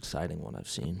most exciting one I've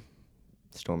seen.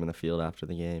 Storming the field after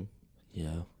the game.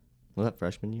 Yeah. Was that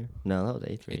freshman year? No, that was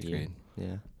eighth grade. Eighth grade.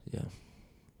 Yeah. Yeah.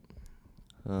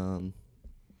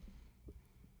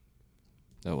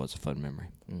 That was a fun memory.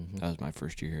 Mm-hmm. That was my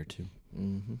first year here, too.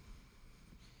 Mm-hmm.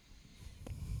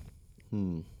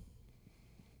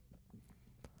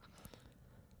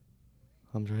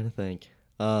 I'm trying to think.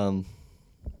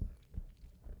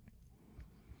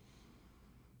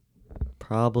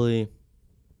 Probably.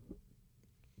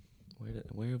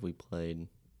 Where have we played? I'm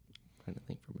trying to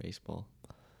think for baseball.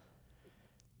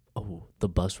 Oh, the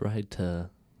bus ride to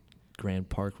Grand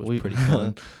Park was pretty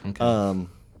fun. Okay.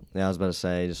 Yeah, I was about to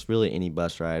say, just really any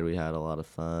bus ride, we had a lot of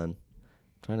fun. I'm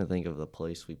trying to think of the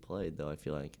place we played, though. I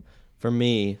feel like, for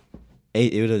me,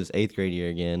 it was 8th grade year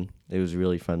again. It was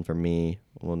really fun for me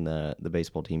when the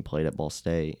baseball team played at Ball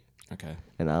State. Okay.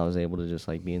 And I was able to just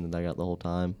be in the dugout the whole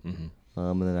time. Mm-hmm.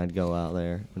 And then I'd go out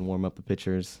there and warm up the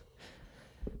pitchers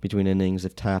between innings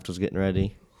if Taft was getting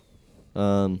ready.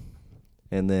 And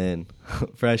then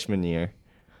freshman year,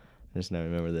 I just now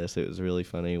remember this. It was really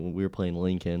funny. When we were playing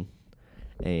Lincoln,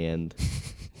 and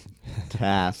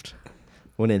Taft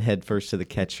went in head first to the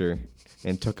catcher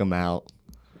and took him out,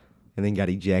 and then got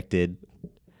ejected.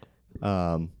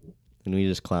 And we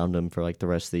just clowned him for the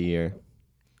rest of the year,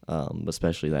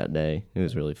 especially that day. It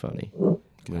was really funny.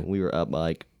 Okay. We were up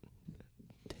by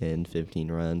 10,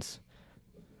 15 runs.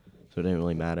 So it didn't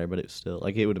really matter, but it was still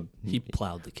it would have. He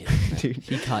plowed the kid. Dude.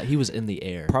 He was in the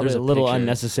air. Probably There's a little picture.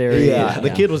 unnecessary. Yeah, the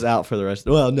kid was out for the rest.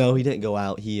 Well, no, he didn't go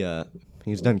out. He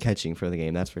was done catching for the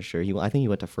game. That's for sure. I think he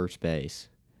went to first base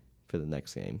for the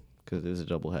next game because it was a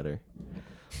doubleheader.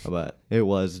 But it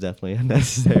was definitely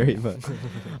unnecessary. But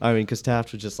I mean, because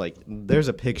Taft was just there's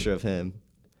a picture of him.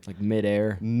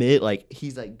 Midair.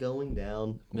 He's going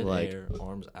down Mid-air,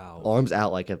 arms out. arms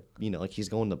out like he's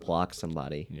going to block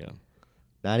somebody. Yeah.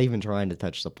 Not even trying to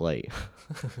touch the plate.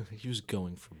 He was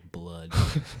going for blood.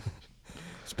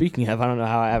 Speaking of, I don't know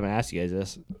how I haven't asked you guys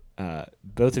this.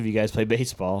 Both of you guys play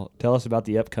baseball. Tell us about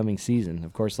the upcoming season.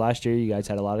 Of course, last year you guys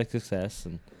had a lot of success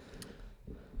and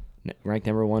ranked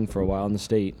number 1 for a while in the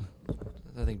state.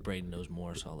 I think Brayden knows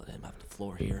more, so I'll let him have the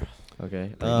floor here.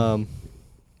 Okay.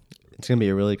 It's gonna be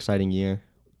a really exciting year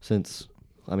since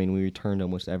we returned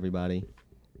almost everybody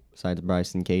besides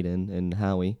Bryson, Caden, and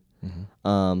Howie.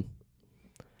 Mm-hmm.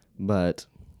 But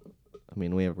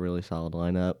we have a really solid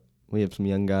lineup. We have some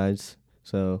young guys,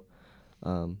 so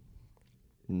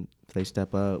if they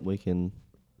step up, we can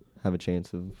have a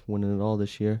chance of winning it all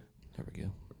this year. There we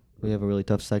go. We have a really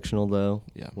tough sectional though.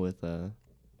 Yeah. With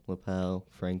Lapel,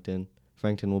 Frankton.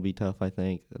 Frankton will be tough, I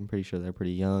think. I'm pretty sure they're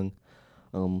pretty young.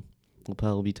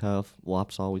 Lapel will be tough.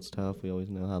 WAP's always tough. We always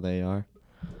know how they are.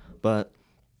 But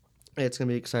it's gonna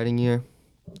be an exciting year.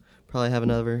 Probably have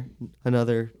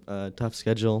another tough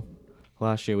schedule.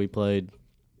 Last year we played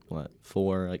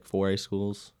 4A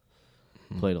schools.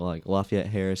 Played Lafayette,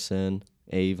 Harrison,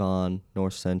 Avon,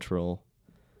 North Central.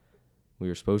 We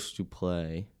were supposed to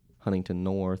play Huntington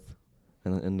North,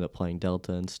 and then ended up playing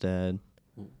Delta instead.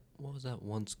 What was that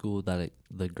one school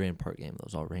the Grand Park game that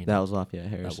was all raining? That was Lafayette,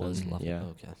 Harrison. That was Lafayette. Yeah.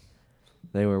 Okay.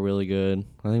 They were really good.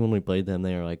 I think when we played them,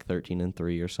 they were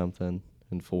 13-3 or something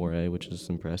in 4A, which is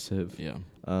impressive. Yeah.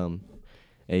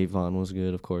 Avon was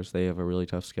good, of course. They have a really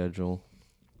tough schedule.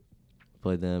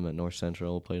 Played them at North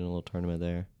Central. Played in a little tournament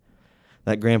there.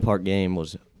 That Grand Park game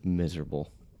was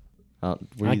miserable. I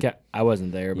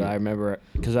wasn't there, but Yeah. I remember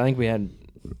because I think we had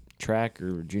track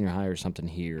or junior high or something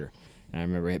here, and I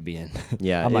remember it being.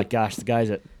 Yeah, I'm gosh, the guys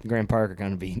at Grand Park are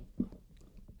going to be,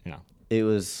 It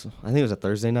was, I think it was a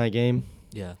Thursday night game.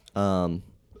 Yeah. And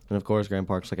of course, Grand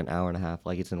Park's an hour and a half.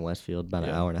 It's in Westfield, about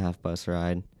an hour and a half bus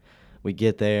ride. We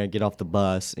get there, get off the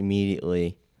bus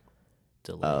immediately.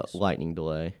 Delays. Lightning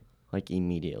delay,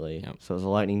 immediately. Yep. So it was a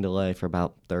lightning delay for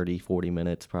about 30, 40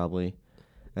 minutes probably.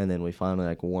 And then we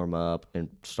finally warm up and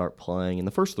start playing. And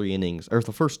the first 2 innings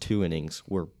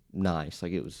were nice.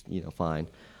 It was, fine.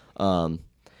 And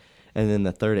then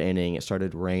the third inning, it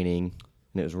started raining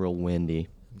and it was real windy.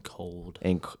 Cold.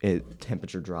 and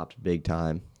temperature dropped big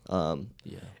time.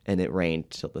 Yeah. And it rained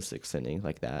till the 6th inning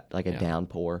like that, like a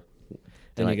downpour.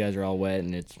 Then And you guys are all wet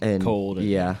and it's and cold. And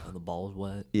yeah, And the ball's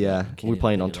wet. yeah. You can't We're even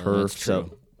playing pick on it up. turf, That's so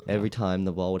true. every time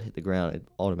the ball would hit the ground, it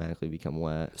automatically become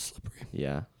wet. slippery.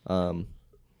 Yeah.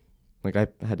 Like I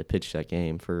had to pitch that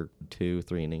game for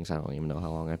 2-3 innings. I don't even know how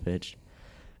long I pitched.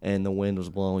 And the wind was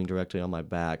blowing directly on my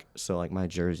back, so like my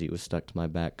jersey was stuck to my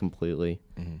back completely,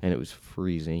 and it was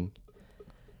freezing.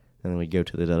 And then we go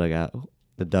to the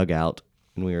dugout,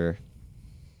 and we were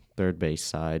third base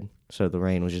side, so the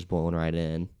rain was just blowing right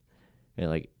in,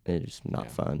 and it was not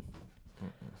fun.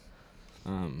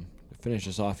 To finish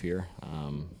us off here,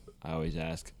 I always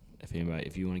ask if you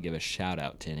want to give a shout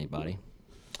out to anybody.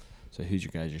 So who's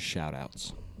your guys' shout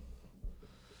outs?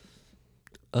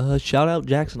 Shout out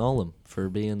Jackson Olam for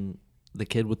being the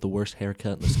kid with the worst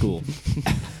haircut in the school.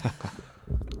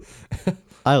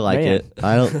 I like Man. it.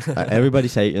 I don't.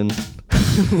 Everybody's hating.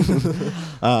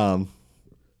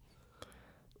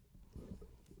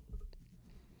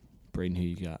 Brayden, who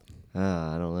you got?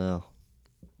 I don't know.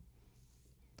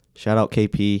 Shout out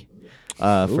KP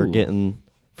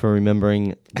for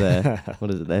remembering the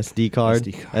what is it, the SD card?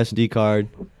 SD card.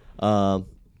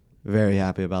 Very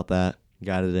happy about that.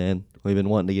 Got it in. We've been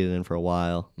wanting to get it in for a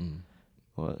while.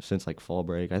 Well, since like fall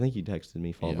break. I think you texted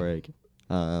me fall break.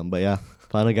 But yeah,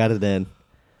 finally got it in.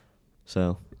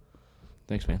 So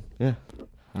Thanks, man. yeah.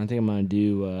 I think I'm gonna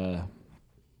do. I'm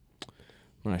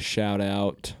gonna shout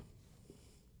out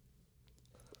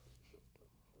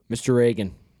Mr.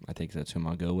 Reagan. I think that's whom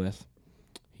I'll go with.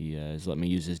 He has let me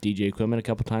use his DJ equipment a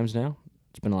couple times now.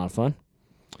 It's been a lot of fun.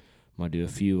 I'm gonna do a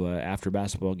few after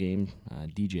basketball game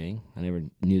DJing. I never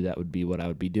knew that would be what I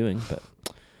would be doing, but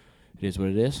it is what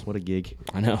it is. What a gig.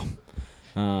 I know.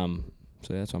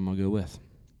 So that's what I'm gonna go with.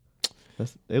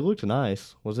 It looked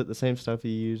nice. Was it the same stuff you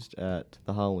used at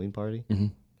the Halloween party? Mm-hmm.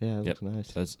 Yeah, it looks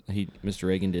nice. That's Mr.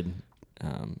 Reagan did.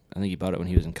 I think he bought it when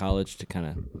he was in college to kind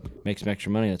of make some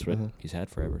extra money. That's what he's had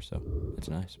forever, so it's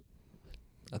nice.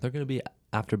 Are there going to be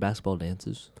after basketball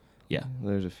dances? Yeah.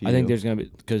 There's a few. I think there's going to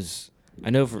be, because I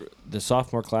know for the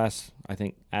sophomore class, I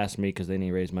think, asked me because they need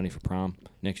to raise money for prom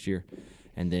next year.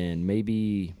 And then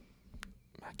maybe,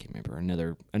 I can't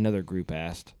remember, another group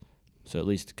asked. So at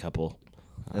least a couple.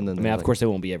 And then of course, they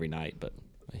won't be every night, but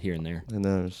here and there. And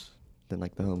there's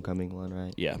like the homecoming one,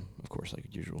 right? Yeah, of course, like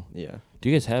usual. Yeah. Do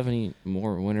you guys have any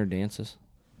more winter dances?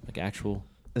 Like actual?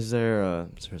 Is there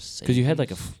Because you had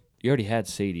you already had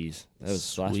Sadie's. That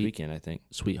was last weekend, I think.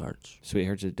 Sweethearts.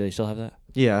 Sweethearts, do they still have that?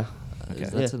 Yeah. Okay.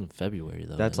 That's in February,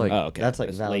 though. That's isn't like it? that's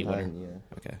like That's late Valentine's. winter.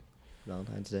 Yeah. Okay.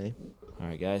 Valentine's Day. All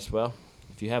right, guys. Well,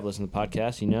 if you have listened to the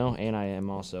podcast, you know, and I am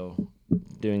also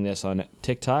doing this on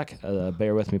TikTok,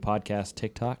 Bear With Me Podcast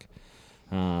TikTok.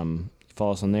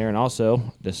 Follow us on there. And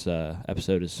also, this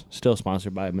episode is still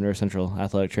sponsored by Monroe Central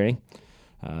Athletic Training.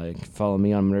 You can follow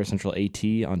me on Monroe Central AT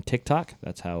on TikTok.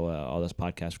 That's how all this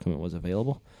podcast equipment was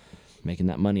available. Making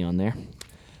that money on there.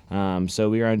 So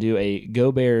we are going to do a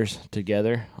Go Bears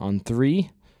together on 3.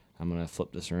 I'm going to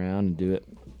flip this around and do it.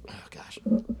 Oh, gosh.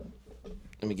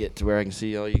 Let me get to where I can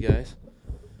see all you guys.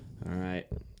 All right.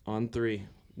 On 3.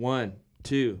 1,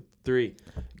 2, 3.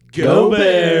 Go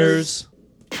Bears!